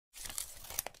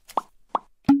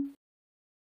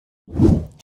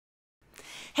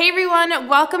Hey everyone,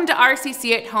 welcome to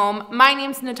RCC at Home. My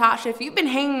name's Natasha. If you've been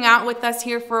hanging out with us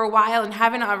here for a while and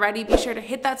haven't already, be sure to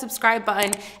hit that subscribe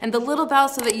button and the little bell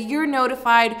so that you're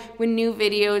notified when new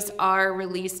videos are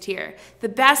released here. The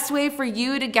best way for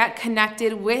you to get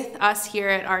connected with us here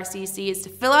at RCC is to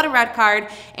fill out a red card,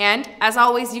 and as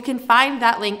always, you can find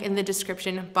that link in the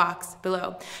description box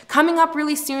below. Coming up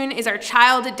really soon is our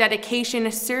child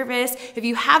dedication service. If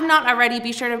you have not already,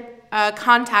 be sure to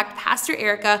contact Pastor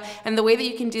Erica, and the way that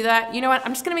you can do that, you know what,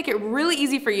 I'm just gonna make it really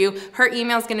easy for you. Her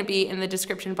email is gonna be in the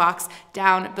description box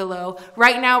down below.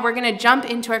 Right now, we're gonna jump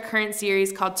into our current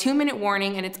series called 2-Minute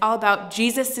Warning, and it's all about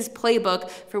Jesus' playbook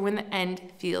for when the end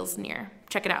feels near.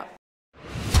 Check it out.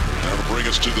 That'll bring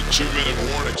us to the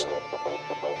 2-minute warnings.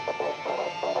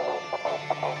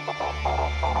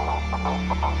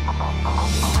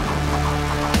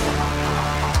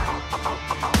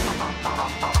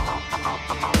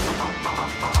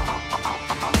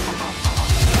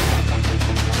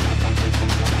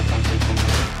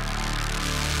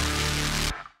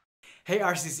 Hey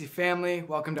RCC family,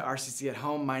 welcome to RCC at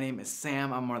Home. My name is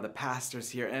Sam, I'm one of the pastors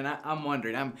here, and I'm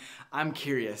wondering, I'm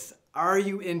curious, are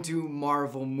you into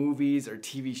Marvel movies or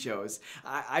TV shows?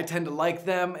 I tend to like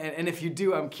them, and if you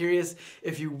do, I'm curious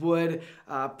if you would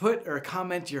put or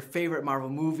comment your favorite Marvel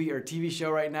movie or TV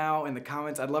show right now in the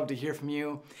comments. I'd love to hear from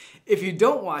you. If you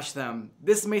don't watch them,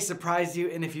 this may surprise you,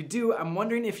 and if you do, I'm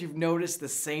wondering if you've noticed the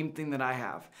same thing that I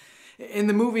have. In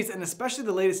the movies, and especially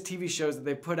the latest TV shows that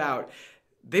they put out,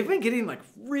 they've been getting like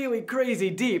really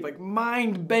crazy deep, like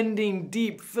mind-bending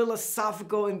deep,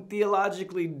 philosophical and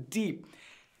theologically deep.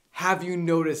 Have you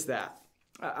noticed that?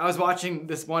 I was watching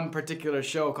this one particular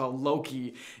show called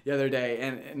Loki the other day,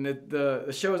 and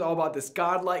the show is all about this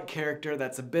godlike character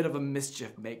that's a bit of a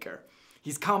mischief maker.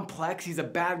 He's complex, he's a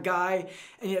bad guy,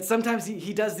 and yet sometimes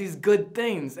he does these good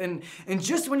things. And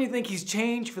just when you think he's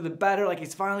changed for the better, like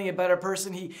he's finally a better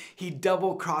person, he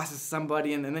double crosses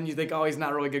somebody, and then you think, oh, he's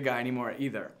not a really good guy anymore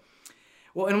either.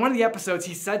 Well, in one of the episodes,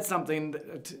 he said something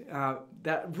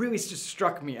that really just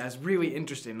struck me as really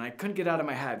interesting, and I couldn't get it out of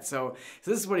my head. So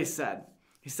this is what he said.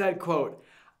 He said, quote,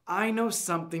 "I know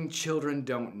something children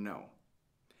don't know.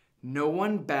 No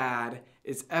one bad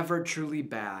is ever truly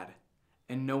bad,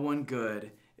 and no one good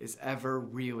is ever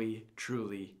really,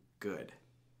 truly good."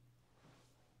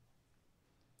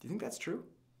 Do you think that's true?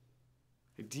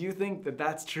 Do you think that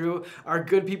that's true? Are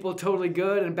good people totally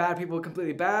good and bad people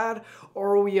completely bad?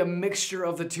 Or are we a mixture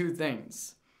of the two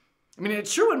things? I mean, it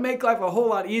sure would make life a whole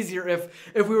lot easier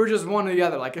if we were just one or the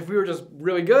other. Like if we were just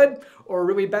really good or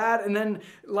really bad, and then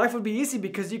life would be easy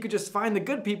because you could just find the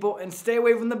good people and stay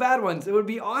away from the bad ones. It would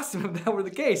be awesome if that were the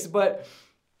case, but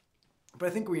I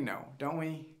think we know, don't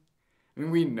we? I mean,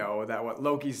 we know that what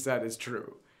Loki said is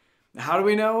true. How do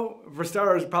we know? For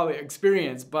starters, probably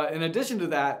experience, but in addition to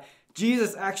that,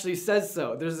 Jesus actually says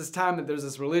so. There's this time that there's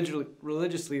this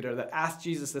religious leader that asks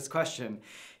Jesus this question.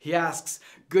 He asks,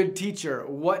 "Good teacher,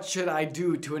 what should I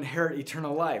do to inherit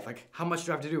eternal life? Like, how much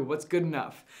do I have to do? What's good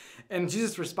enough?" And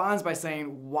Jesus responds by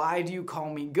saying, "Why do you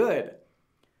call me good?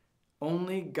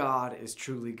 Only God is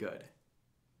truly good."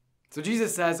 So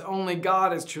Jesus says, only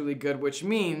God is truly good, which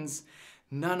means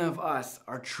none of us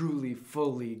are truly,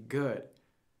 fully good.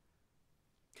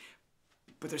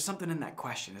 But there's something in that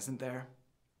question, isn't there?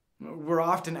 We're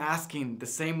often asking the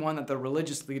same one that the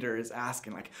religious leader is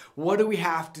asking, like, what do we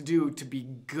have to do to be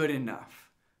good enough?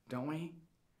 Don't we?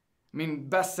 I mean,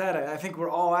 best said, I think we're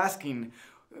all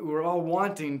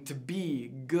wanting to be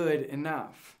good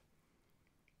enough.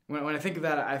 When I think of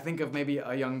that, I think of maybe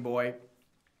a young boy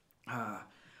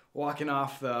walking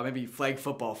off the maybe flag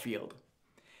football field.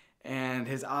 And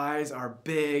his eyes are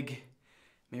big,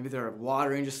 maybe they're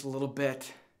watering just a little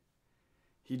bit.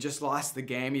 He just lost the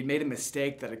game. He'd made a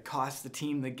mistake that had cost the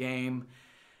team the game.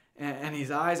 And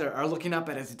his eyes are looking up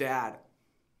at his dad.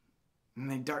 And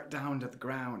they dart down to the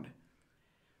ground.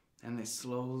 And they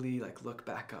slowly look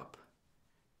back up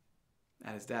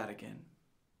at his dad again.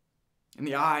 And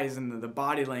the eyes and the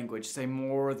body language say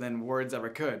more than words ever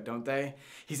could, don't they?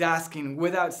 He's asking,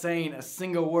 without saying a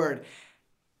single word,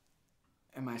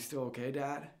 "Am I still okay,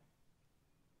 Dad?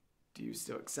 Do you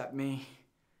still accept me?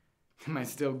 Am I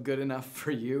still good enough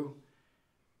for you?"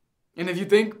 And if you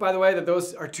think, by the way, that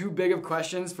those are too big of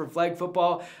questions for flag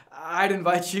football, I'd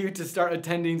invite you to start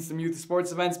attending some youth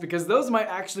sports events, because those might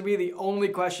actually be the only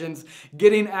questions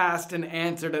getting asked and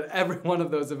answered at every one of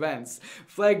those events.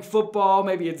 Flag football,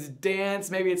 maybe it's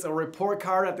dance, maybe it's a report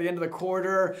card at the end of the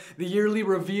quarter, the yearly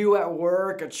review at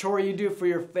work, a chore you do for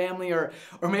your family, or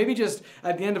maybe just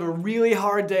at the end of a really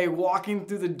hard day walking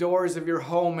through the doors of your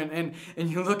home and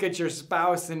you look at your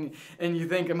spouse and you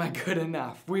think, am I good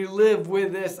enough? We live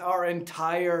with this our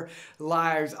entire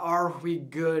lives. Are we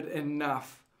good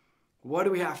enough? What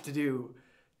do we have to do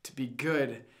to be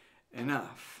good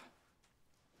enough?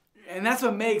 And that's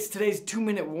what makes today's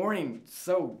 2-minute warning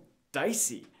so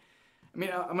dicey. I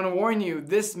mean, I'm going to warn you,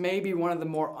 this may be one of the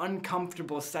more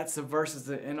uncomfortable sets of verses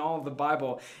in all of the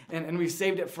Bible, and we've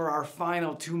saved it for our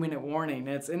final 2-minute warning.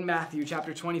 It's in Matthew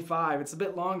chapter 25. It's a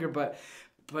bit longer, but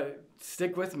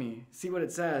stick with me. See what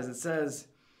it says. It says,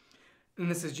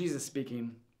 and this is Jesus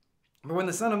speaking, "But when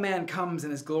the Son of Man comes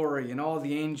in his glory and all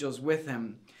the angels with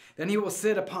him, then he will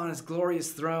sit upon his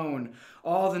glorious throne.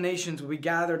 All the nations will be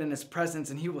gathered in his presence,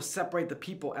 and he will separate the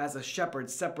people as a shepherd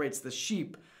separates the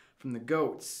sheep from the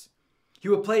goats. He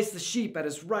will place the sheep at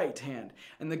his right hand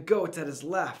and the goats at his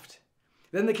left.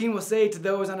 Then the king will say to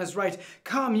those on his right,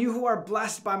 'Come, you who are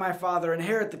blessed by my Father,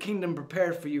 inherit the kingdom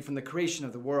prepared for you from the creation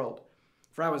of the world.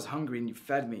 For I was hungry and you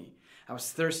fed me. I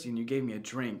was thirsty and you gave me a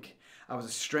drink. I was a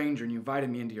stranger and you invited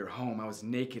me into your home. I was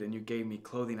naked and you gave me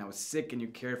clothing. I was sick and you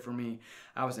cared for me.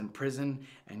 I was in prison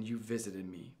and you visited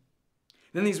me.'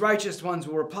 Then these righteous ones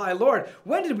will reply, 'Lord,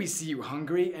 when did we see you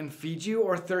hungry and feed you,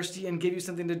 or thirsty and give you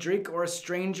something to drink, or a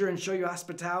stranger and show you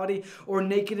hospitality, or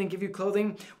naked and give you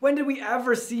clothing? When did we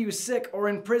ever see you sick or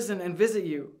in prison and visit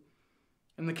you?'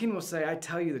 And the king will say, 'I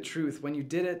tell you the truth, when you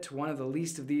did it to one of the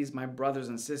least of these, my brothers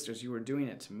and sisters, you were doing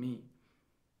it to me.'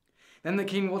 Then the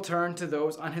king will turn to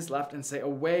those on his left and say,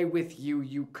 'Away with you,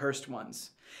 you cursed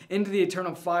ones, into the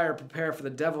eternal fire prepared for the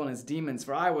devil and his demons.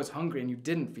 For I was hungry and you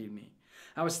didn't feed me.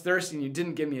 I was thirsty and you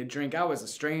didn't give me a drink. I was a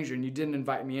stranger and you didn't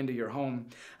invite me into your home.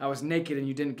 I was naked and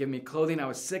you didn't give me clothing. I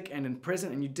was sick and in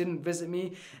prison and you didn't visit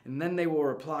me.' And then they will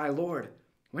reply, 'Lord,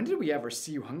 when did we ever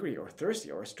see you hungry or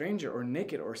thirsty or a stranger or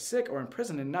naked or sick or in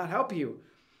prison and not help you?'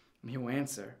 And he will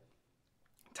answer,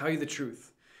 'I tell you the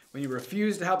truth. When you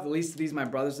refuse to help the least of these, my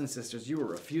brothers and sisters, you are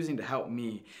refusing to help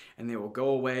me, and they will go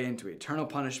away into eternal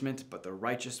punishment, but the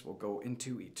righteous will go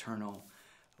into eternal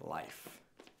life.'"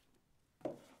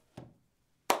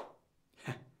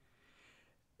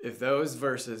 If those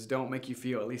verses don't make you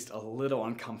feel at least a little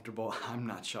uncomfortable, I'm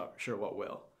not sure what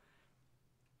will.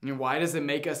 I mean, why does it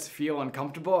make us feel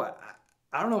uncomfortable?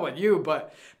 I don't know about you,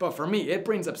 but for me, it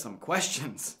brings up some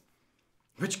questions.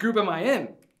 Which group am I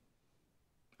in?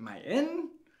 Am I in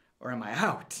or am I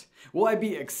out? Will I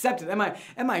be accepted? Am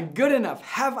I good enough?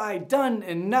 Have I done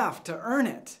enough to earn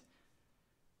it?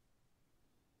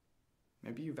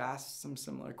 Maybe you've asked some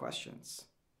similar questions.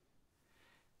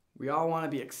 We all want to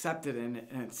be accepted, and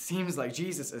it seems like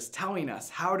Jesus is telling us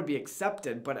how to be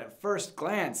accepted, but at first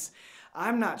glance,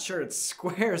 I'm not sure it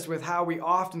squares with how we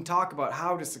often talk about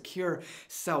how to secure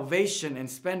salvation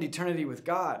and spend eternity with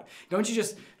God. Don't you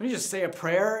just say a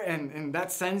prayer and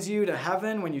that sends you to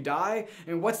heaven when you die?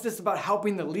 And what's this about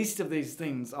helping the least of these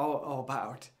things all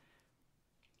about?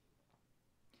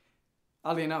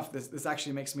 Oddly enough, this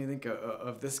actually makes me think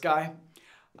of this guy,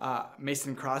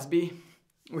 Mason Crosby.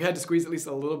 We had to squeeze at least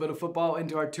a little bit of football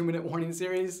into our 2-minute warning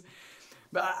series.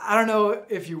 But I don't know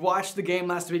if you watched the game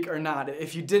last week or not.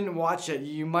 If you didn't watch it,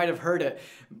 you might have heard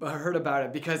about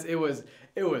it because it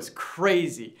was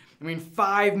crazy. I mean,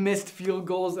 5 missed field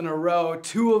goals in a row,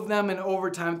 2 of them in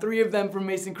overtime, 3 of them from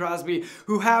Mason Crosby,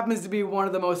 who happens to be one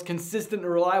of the most consistent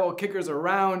and reliable kickers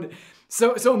around.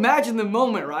 So imagine the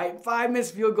moment, right? 5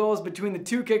 missed field goals between the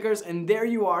 2 kickers, and there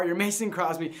you are, you're Mason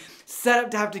Crosby, set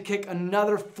up to have to kick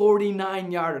another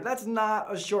 49-yarder. That's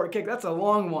not a short kick, that's a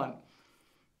long one.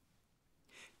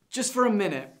 Just for a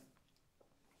minute,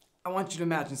 I want you to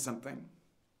imagine something.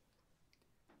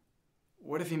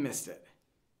 What if he missed it?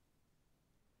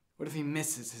 What if he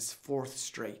misses his 4th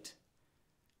straight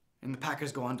and the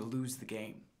Packers go on to lose the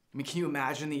game? I mean, can you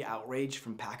imagine the outrage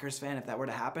from Packers fan if that were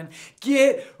to happen?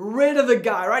 Get rid of the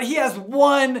guy, right? He has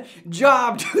one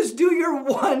job. Just do your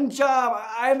one job.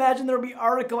 I imagine there will be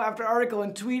article after article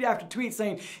and tweet after tweet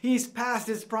saying he's past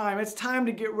his prime. It's time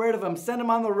to get rid of him. Send him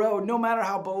on the road, no matter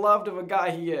how beloved of a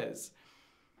guy he is.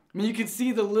 I mean, you can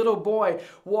see the little boy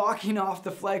walking off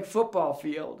the flag football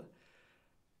field.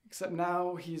 Except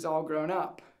now he's all grown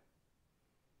up.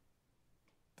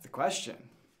 But the question's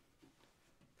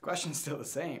still the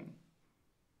same.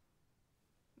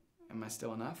 Am I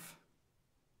still enough?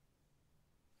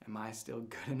 Am I still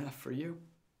good enough for you?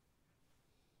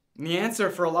 And the answer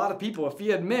for a lot of people, if he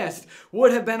had missed,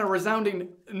 would have been a resounding,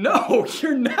 no,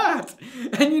 you're not.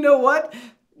 And you know what?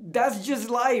 That's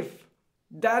just life.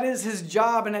 That is his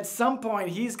job, and at some point,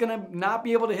 he's going to not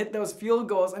be able to hit those field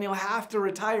goals, and he'll have to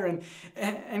retire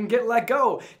and get let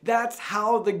go. That's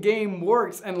how the game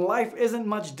works, and life isn't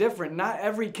much different. Not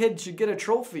every kid should get a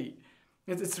trophy.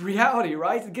 It's reality,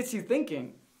 right? It gets you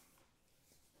thinking.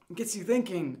 It gets you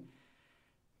thinking,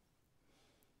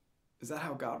 is that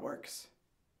how God works?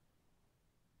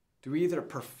 Do we either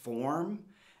perform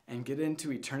and get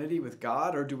into eternity with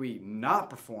God, or do we not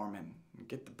perform and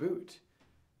get the boot?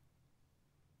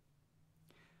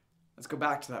 Let's go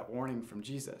back to that warning from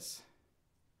Jesus.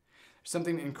 There's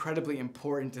something incredibly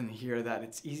important in here that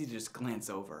it's easy to just glance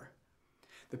over.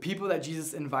 The people that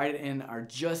Jesus invited in are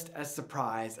just as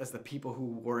surprised as the people who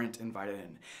weren't invited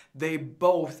in. They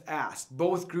both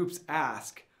groups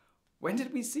ask, when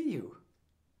did we see you?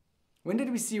 When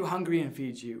did we see you hungry and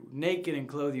feed you, naked and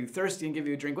clothe you, thirsty and give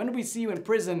you a drink? When did we see you in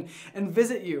prison and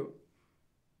visit you?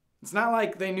 It's not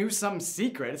like they knew some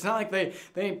secret. It's not like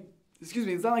it's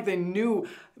not like they knew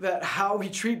that how we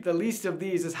treat the least of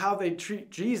these is how they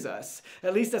treat Jesus.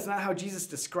 At least that's not how Jesus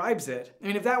describes it. I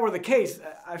mean, if that were the case,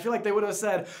 I feel like they would have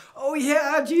said, oh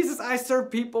yeah, Jesus, I serve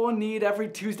people in need every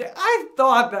Tuesday. I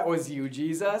thought that was you,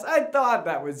 Jesus. I thought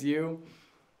that was you.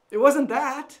 It wasn't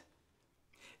that.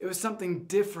 It was something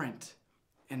different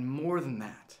and more than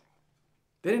that.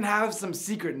 They didn't have some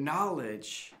secret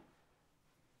knowledge.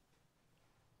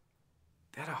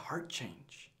 They had a heart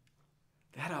change.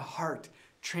 They had a heart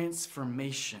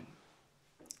transformation.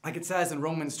 Like it says in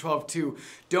Romans 12:2,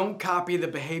 don't copy the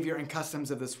behavior and customs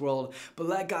of this world, but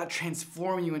let God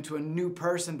transform you into a new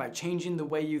person by changing the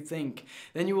way you think.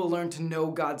 Then you will learn to know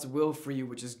God's will for you,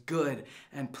 which is good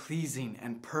and pleasing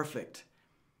and perfect.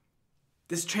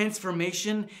 This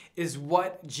transformation is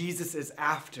what Jesus is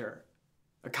after.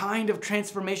 A kind of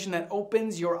transformation that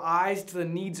opens your eyes to the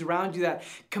needs around you, that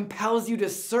compels you to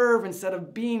serve instead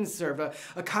of being served.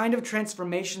 A kind of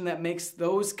transformation that makes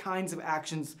those kinds of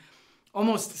actions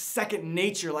almost second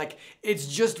nature, like it's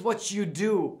just what you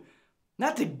do.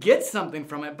 Not to get something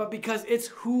from it, but because it's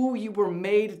who you were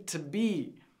made to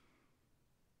be.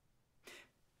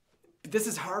 But this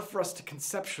is hard for us to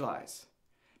conceptualize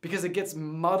because it gets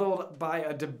muddled by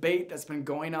a debate that's been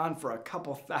going on for a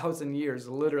couple thousand years,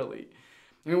 literally.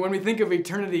 I mean, when we think of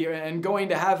eternity and going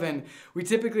to heaven, we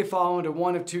typically fall into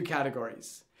one of two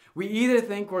categories. We either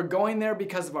think we're going there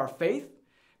because of our faith,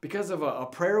 because of a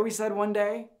prayer we said one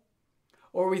day,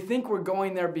 or we think we're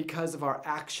going there because of our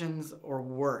actions or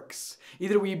works.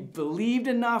 Either we believed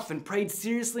enough and prayed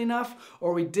seriously enough,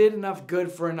 or we did enough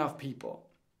good for enough people.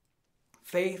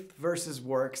 Faith versus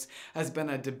works has been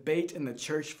a debate in the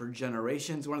church for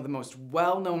generations. One of the most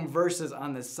well-known verses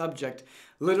on this subject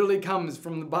literally comes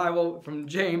from the Bible, from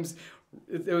James.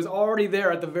 It was already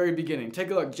there at the very beginning.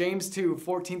 Take a look, James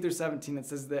 2:14-17, it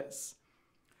says this.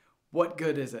 What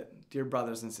good is it, dear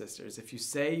brothers and sisters, if you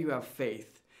say you have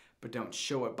faith, but don't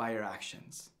show it by your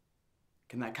actions?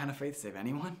 Can that kind of faith save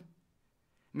anyone?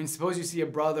 I mean, suppose you see a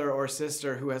brother or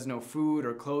sister who has no food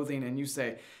or clothing and you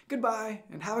say, goodbye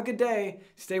and have a good day,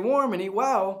 stay warm and eat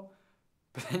well,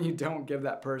 but then you don't give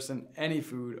that person any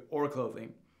food or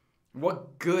clothing.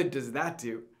 What good does that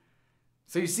do?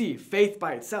 So you see, faith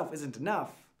by itself isn't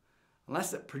enough.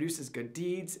 Unless it produces good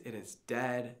deeds, it is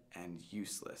dead and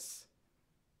useless.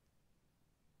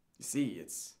 You see,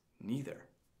 it's neither.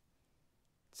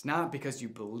 It's not because you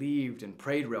believed and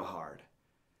prayed real hard.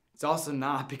 It's also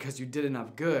not because you did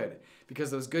enough good, because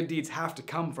those good deeds have to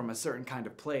come from a certain kind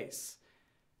of place.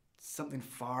 It's something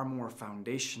far more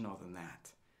foundational than that.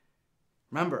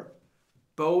 Remember,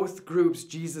 both groups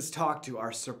Jesus talked to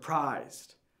are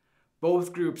surprised.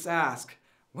 Both groups ask,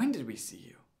 when did we see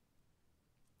you?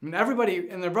 I mean, everybody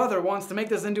and their brother wants to make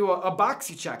this into a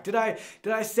boxy check. Did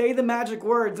I say the magic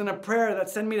words in a prayer that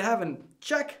send me to heaven?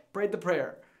 Check, prayed the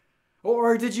prayer.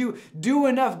 Or did you do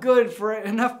enough good for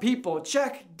enough people?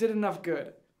 Check, did enough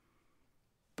good.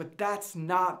 But that's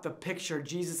not the picture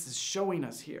Jesus is showing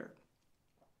us here.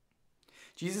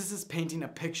 Jesus is painting a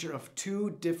picture of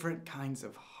two different kinds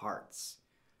of hearts.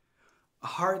 A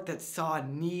heart that saw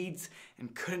needs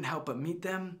and couldn't help but meet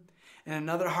them, and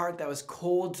another heart that was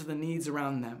cold to the needs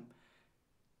around them.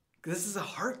 This is a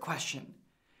heart question.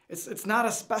 It's not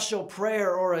a special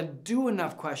prayer or a do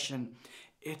enough question.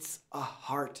 It's a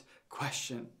heart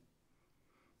question.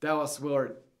 Dallas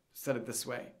Willard said it this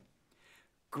way.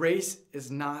 Grace is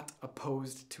not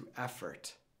opposed to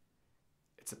effort.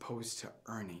 It's opposed to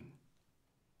earning.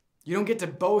 You don't get to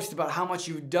boast about how much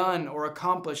you've done or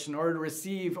accomplished in order to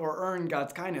receive or earn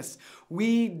God's kindness.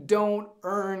 We don't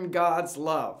earn God's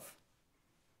love.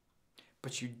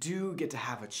 But you do get to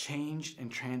have a changed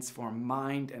and transformed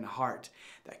mind and heart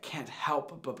that can't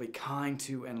help but be kind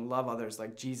to and love others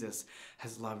like Jesus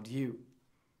has loved you.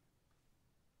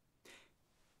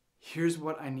 Here's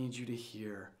what I need you to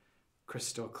hear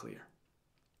crystal clear.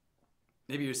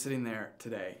 Maybe you're sitting there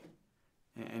today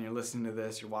and you're listening to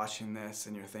this, you're watching this,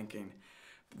 and you're thinking,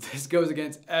 this goes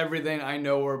against everything I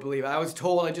know or believe. I was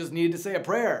told I just needed to say a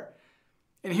prayer.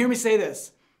 And hear me say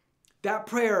this, that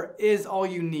prayer is all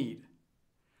you need.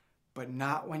 but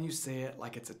not when you say it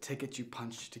like it's a ticket you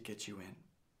punch to get you in.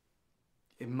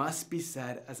 It must be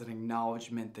said as an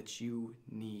acknowledgement that you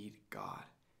need God.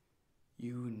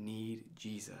 You need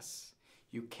Jesus.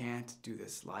 You can't do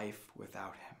this life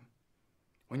without him.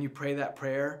 When you pray that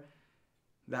prayer,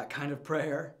 that kind of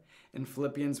prayer, in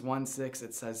Philippians 1:6,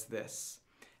 it says this,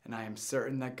 "And I am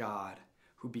certain that God,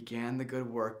 who began the good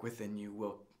work within you,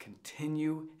 will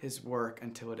continue his work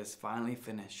until it is finally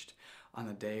finished on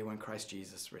the day when Christ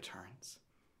Jesus returns."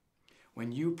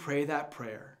 When you pray that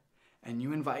prayer and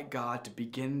you invite God to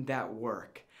begin that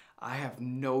work, I have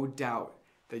no doubt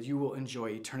that you will enjoy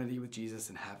eternity with Jesus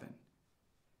in heaven.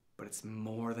 But it's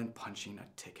more than punching a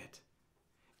ticket.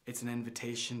 It's an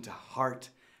invitation to heart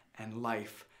and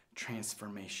life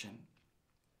transformation.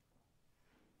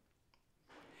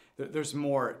 There's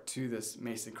more to this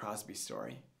Mason Crosby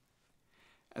story.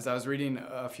 As I was reading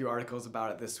a few articles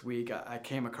about it this week, I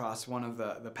came across one of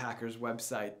the Packers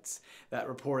websites that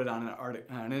reported on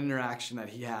an interaction that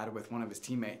he had with one of his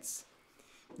teammates.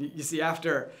 You see,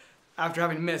 after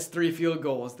having missed 3 field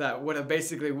goals that would have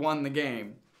basically won the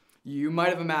game, you might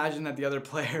have imagined that the other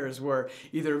players were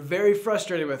either very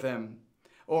frustrated with him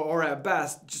or at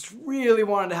best just really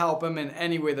wanted to help him in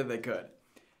any way that they could.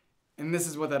 And this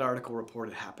is what that article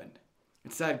reported happened.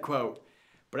 It said, quote,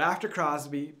 "But after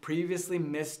Crosby previously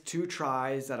missed 2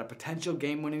 tries at a potential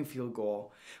game-winning field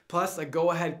goal, plus a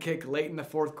go-ahead kick late in the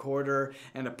 4th quarter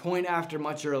and a point after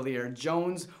much earlier,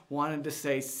 Jones wanted to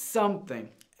say something,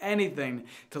 anything,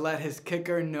 to let his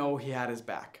kicker know he had his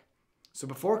back. So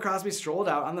before Crosby strolled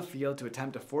out on the field to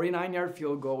attempt a 49-yard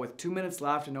field goal with 2 minutes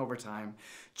left in overtime,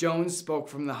 Jones spoke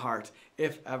from the heart,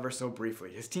 if ever so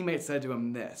briefly. His teammate said to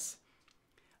him this,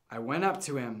 'I went up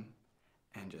to him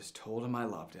and just told him I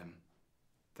loved him.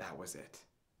 That was it.'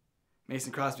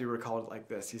 Mason Crosby recalled it like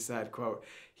this. He said, quote,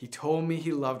 'He told me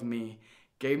he loved me,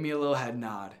 gave me a little head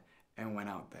nod, and went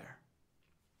out there.'"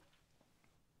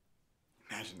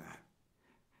 Imagine that.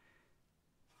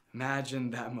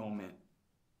 Imagine that moment.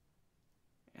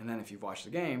 And then if you've watched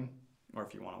the game, or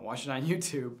if you want to watch it on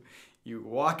YouTube, you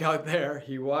walk out there,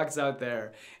 he walks out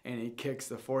there, and he kicks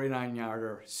the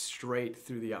 49-yarder straight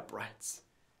through the uprights.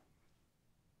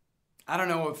 I don't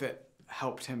know if it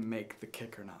helped him make the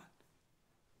kick or not,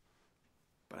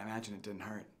 but I imagine it didn't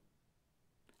hurt.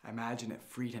 I imagine it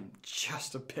freed him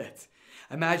just a bit.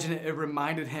 I imagine it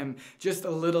reminded him just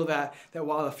a little that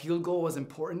while the field goal was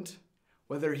important,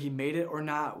 whether he made it or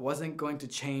not wasn't going to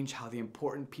change how the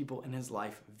important people in his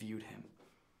life viewed him.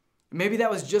 Maybe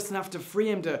that was just enough to free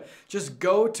him to just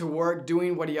go to work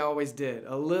doing what he always did,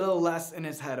 a little less in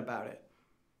his head about it.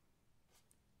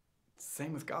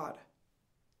 Same with God.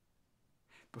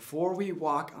 Before we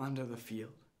walk onto the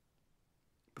field,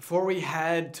 before we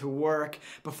head to work,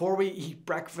 before we eat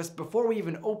breakfast, before we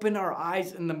even open our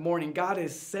eyes in the morning, God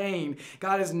is saying,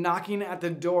 God is knocking at the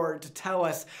door to tell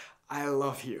us, "I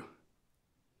love you."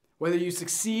 Whether you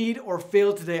succeed or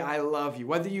fail today, I love you.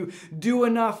 Whether you do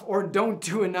enough or don't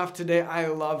do enough today, I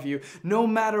love you. No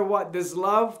matter what, this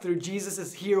love through Jesus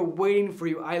is here waiting for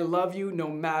you. I love you no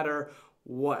matter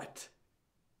what.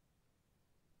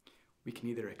 We can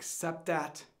either accept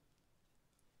that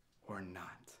or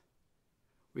not.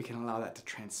 We can allow that to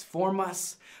transform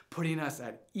us, putting us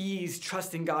at ease,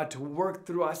 trusting God to work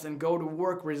through us and go to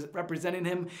work representing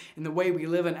him in the way we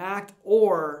live and act,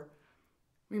 or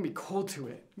we can be cold to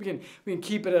it. We can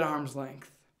keep it at arm's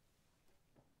length.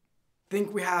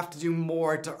 Think we have to do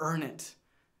more to earn it,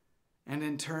 and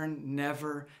in turn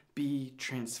never be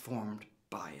transformed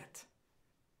by it.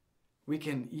 We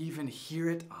can even hear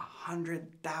it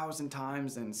 100,000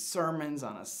 times in sermons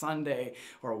on a Sunday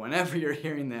or whenever you're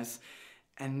hearing this,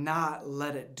 and not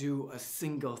let it do a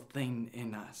single thing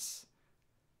in us.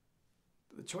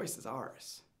 The choice is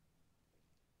ours.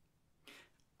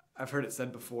 I've heard it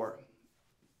said before,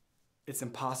 it's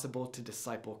impossible to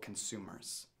disciple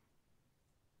consumers.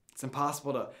 It's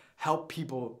impossible to help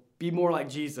people be more like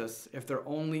Jesus if they're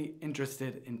only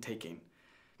interested in taking.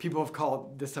 People have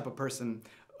called this type of person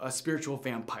a spiritual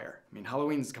vampire. I mean,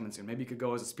 Halloween's coming soon. Maybe you could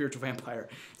go as a spiritual vampire.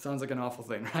 Sounds like an awful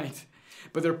thing, right?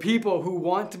 But they're people who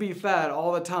want to be fed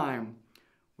all the time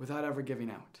without ever giving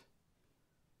out.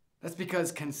 That's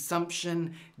because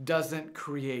consumption doesn't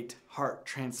create heart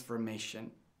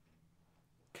transformation.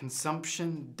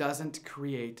 Consumption doesn't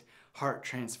create heart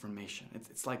transformation.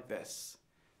 It's like this.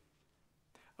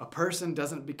 A person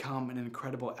doesn't become an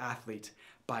incredible athlete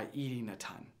by eating a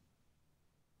ton.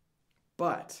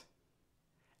 But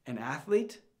an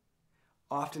athlete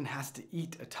often has to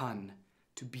eat a ton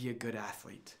to be a good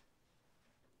athlete.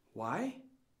 Why?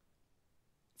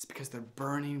 It's because they're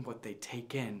burning what they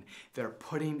take in. They're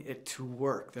putting it to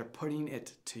work. They're putting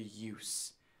it to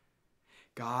use.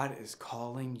 God is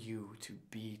calling you to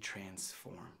be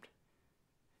transformed,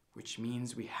 which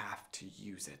means we have to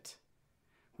use it.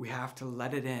 We have to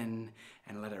let it in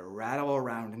and let it rattle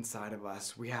around inside of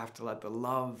us. We have to let the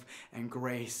love and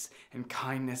grace and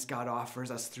kindness God offers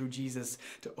us through Jesus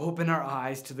to open our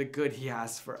eyes to the good he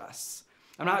has for us.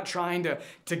 I'm not trying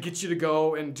to get you to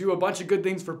go and do a bunch of good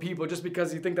things for people just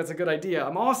because you think that's a good idea.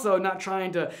 I'm also not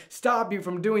trying to stop you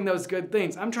from doing those good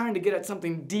things. I'm trying to get at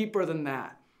something deeper than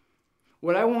that.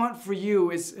 What I want for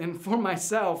you is, and for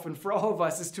myself and for all of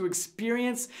us, is to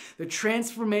experience the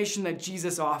transformation that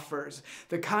Jesus offers.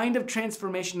 The kind of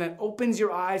transformation that opens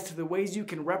your eyes to the ways you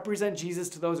can represent Jesus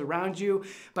to those around you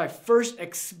by first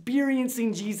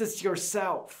experiencing Jesus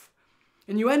yourself.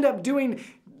 And you end up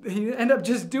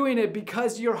just doing it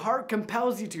because your heart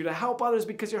compels you to help others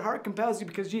because your heart compels you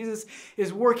because Jesus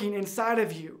is working inside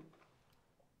of you.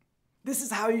 This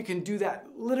is how you can do that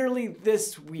literally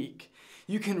this week.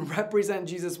 You can represent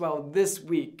Jesus well this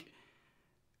week.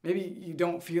 Maybe you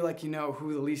don't feel like you know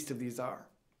who the least of these are.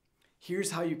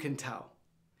 Here's how you can tell.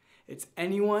 It's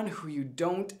anyone who you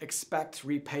don't expect to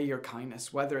repay your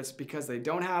kindness, whether it's because they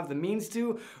don't have the means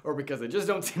to or because they just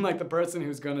don't seem like the person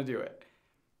who's going to do it.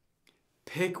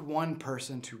 Pick one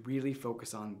person to really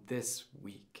focus on this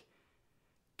week.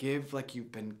 Give like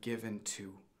you've been given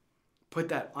to. Put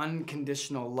that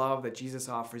unconditional love that Jesus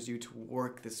offers you to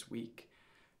work this week.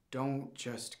 Don't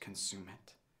just consume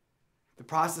it. The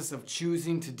process of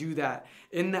choosing to do that,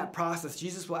 in that process,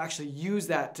 Jesus will actually use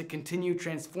that to continue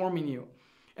transforming you.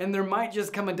 And there might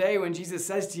just come a day when Jesus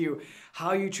says to you,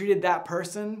 how you treated that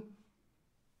person,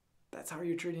 that's how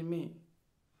you're treating me.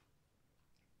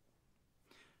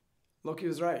 Loki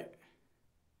was right.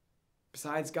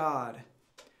 Besides God,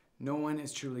 no one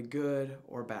is truly good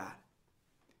or bad.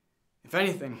 If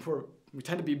anything, we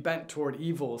tend to be bent toward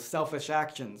evil, selfish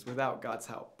actions without God's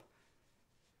help.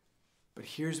 But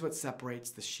here's what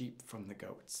separates the sheep from the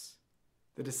goats,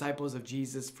 the disciples of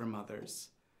Jesus from others.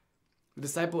 The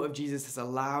disciple of Jesus has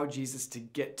allowed Jesus to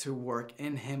get to work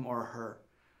in him or her.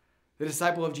 The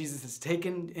disciple of Jesus has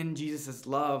taken in Jesus'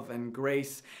 love and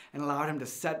grace and allowed him to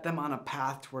set them on a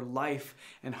path toward life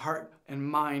and heart and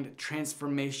mind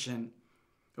transformation,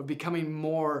 of becoming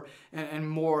more and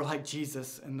more like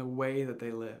Jesus in the way that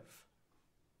they live.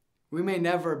 We may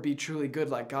never be truly good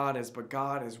like God is, but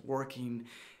God is working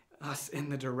us in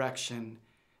that direction,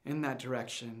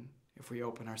 if we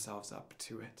open ourselves up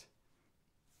to it.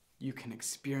 You can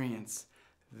experience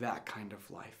that kind of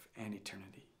life and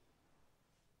eternity.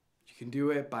 You can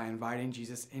do it by inviting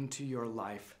Jesus into your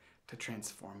life to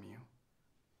transform you.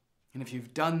 And if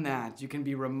you've done that, you can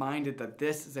be reminded that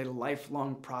this is a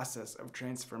lifelong process of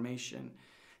transformation.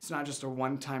 It's not just a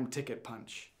one-time ticket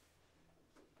punch.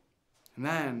 And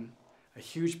then, a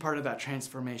huge part of that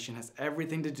transformation has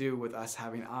everything to do with us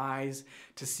having eyes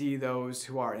to see those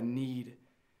who are in need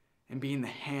and being the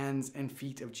hands and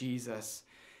feet of Jesus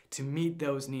to meet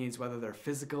those needs, whether they're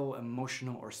physical,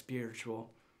 emotional, or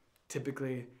spiritual.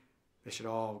 Typically, they should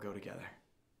all go together.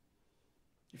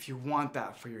 If you want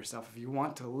that for yourself, if you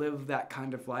want to live that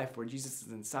kind of life where Jesus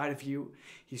is inside of you,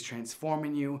 he's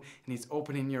transforming you, and he's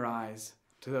opening your eyes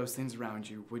to those things around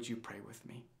you, would you pray with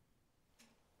me?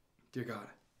 Dear God,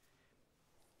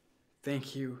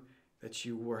 thank you that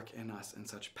you work in us in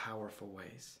such powerful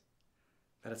ways,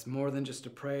 that it's more than just a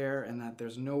prayer and that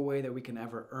there's no way that we can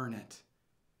ever earn it.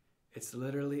 It's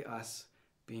literally us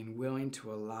being willing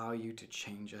to allow you to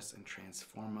change us and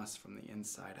transform us from the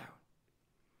inside out.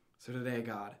 So today,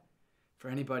 God, for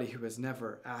anybody who has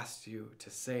never asked you to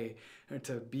say or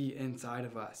to be inside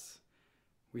of us,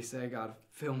 we say, God,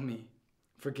 fill me.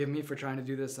 Forgive me for trying to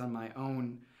do this on my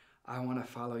own. I want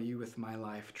to follow you with my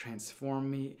life.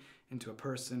 Transform me into a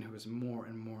person who is more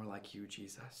and more like you,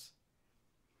 Jesus.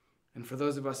 And for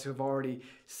those of us who have already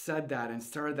said that and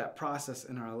started that process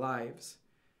in our lives,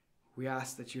 we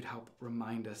ask that you'd help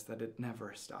remind us that it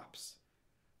never stops,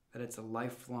 that it's a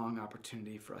lifelong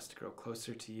opportunity for us to grow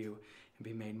closer to you and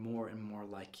be made more and more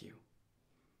like you.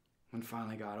 When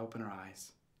finally, God, open our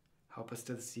eyes. Help us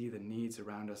to see the needs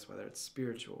around us, whether it's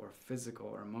spiritual or physical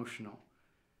or emotional,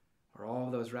 or all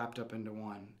of those wrapped up into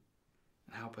one,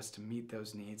 and help us to meet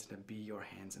those needs and to be your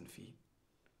hands and feet.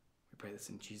 We pray this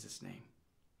in Jesus' name.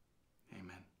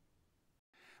 Amen.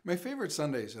 My favorite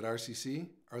Sundays at RCC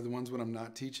are the ones when I'm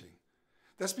not teaching.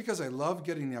 That's because I love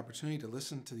getting the opportunity to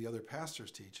listen to the other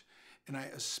pastors teach, and I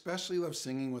especially love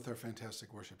singing with our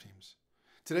fantastic worship teams.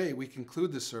 Today, we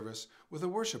conclude this service with a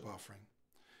worship offering.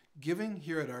 Giving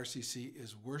here at RCC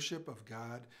is worship of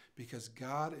God because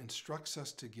God instructs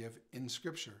us to give in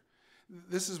Scripture.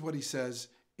 This is what he says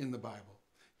in the Bible.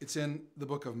 It's in the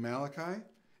book of Malachi.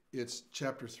 It's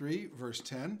chapter 3, verse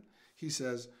 10. He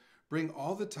says, "Bring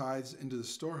all the tithes into the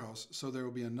storehouse, so there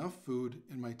will be enough food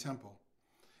in my temple.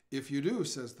 If you do,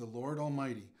 says the Lord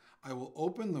Almighty, I will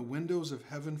open the windows of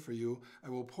heaven for you. I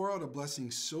will pour out a blessing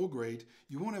so great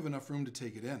you won't have enough room to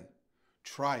take it in.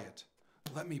 Try it.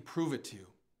 Let me prove it to you."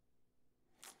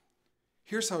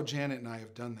 Here's how Janet and I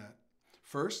have done that.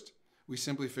 First, we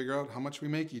simply figure out how much we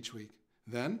make each week.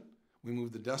 Then, we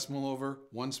move the decimal over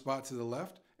one spot to the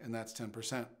left, and that's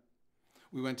 10%.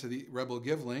 We went to the Rebel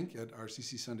Give link at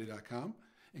rccsunday.com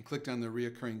and clicked on the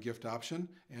reoccurring gift option,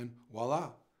 and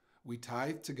voila, we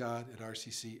tithe to God at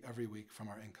RCC every week from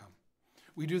our income.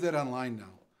 We do that online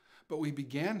now, but we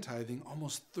began tithing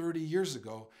almost 30 years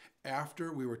ago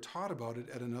after we were taught about it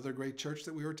at another great church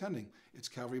that we were attending. It's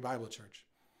Calvary Bible Church.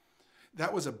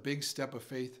 That was a big step of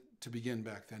faith to begin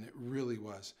back then. It really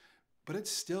was. But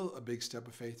it's still a big step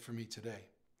of faith for me today.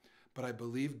 But I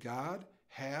believe God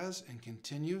has and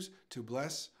continues to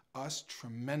bless us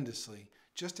tremendously,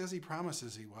 just as he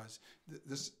promises he was,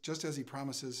 just as he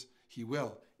promises he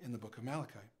will in the book of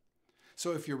Malachi.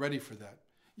 So if you're ready for that,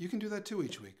 you can do that too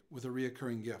each week with a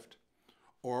reoccurring gift.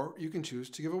 Or you can choose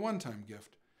to give a one-time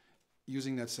gift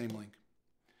using that same link.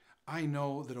 I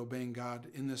know that obeying God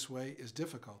in this way is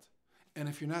difficult. And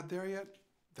if you're not there yet,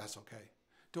 that's okay.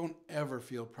 Don't ever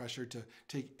feel pressure to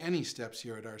take any steps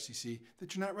here at RCC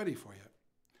that you're not ready for yet.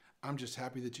 I'm just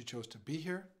happy that you chose to be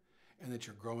here and that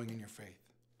you're growing in your faith.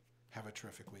 Have a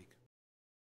terrific week.